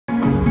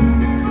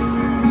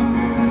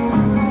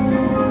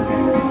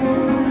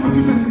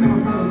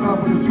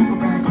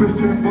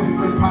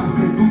Muslim,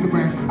 Protestant,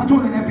 Lutheran. I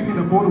told her that being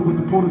immortal was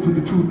the portal to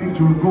the true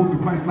nature and growth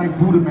of Christ like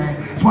Buddha,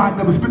 man. So I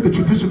never spit the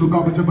traditional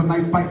garbage of a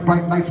night fight,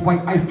 bright lights,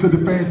 white ice to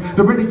the fans.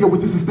 The radio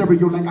was just a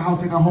stereo like a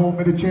house in a home,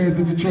 and the chairs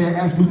in the chair,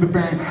 ask Luther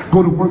band.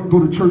 Go to work, go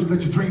to church,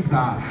 let your dreams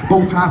die.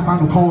 Bow tie,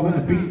 final call, and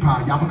a bean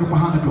pie. Yarmulke for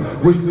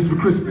Hanukkah, wish list for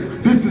Christmas.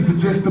 This is the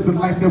gist of the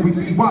life that we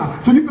lead. Why?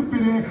 So you can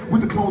fit in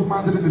with the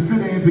closed-minded and the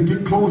sit-ins and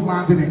get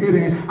closed-lined in the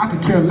it-in. I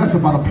could care less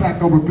about a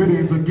plaque or a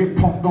bid-ins or get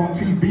pumped on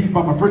TV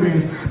by my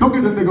friends. Don't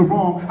get a nigga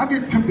wrong, I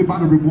get tempted by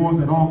the rewards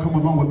that all come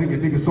along with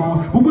making nigga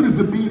songs. But what does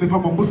it mean if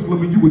I'm a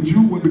Muslim and you a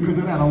Jew, and because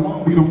of that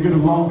alone we don't get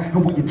along?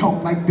 And when you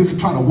talk like this and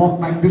try to walk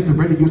like this, the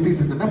radio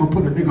stations will never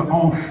put a nigga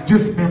on.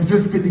 Just Mims,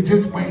 just 50,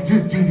 just Wayne,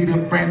 just Jeezy,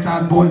 them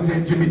franchise boys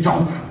and Jimmy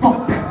Jones.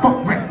 Fuck that,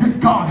 fuck rap, this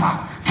God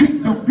hot.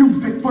 Keep the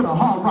music for the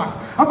hard rocks.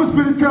 I'ma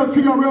spit and tell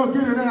TRL,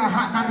 get it there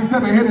hot.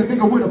 97 hit a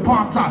nigga with a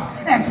palm drop.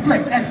 X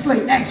Flex, X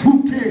Slate, X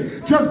Who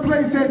Kid. Just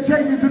Play said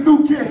Jay is the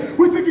new kid.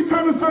 We took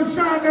Eternal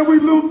Sunshine and we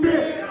looped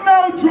it.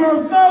 No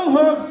drums, no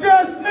hooks,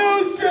 just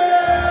new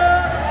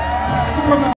shit.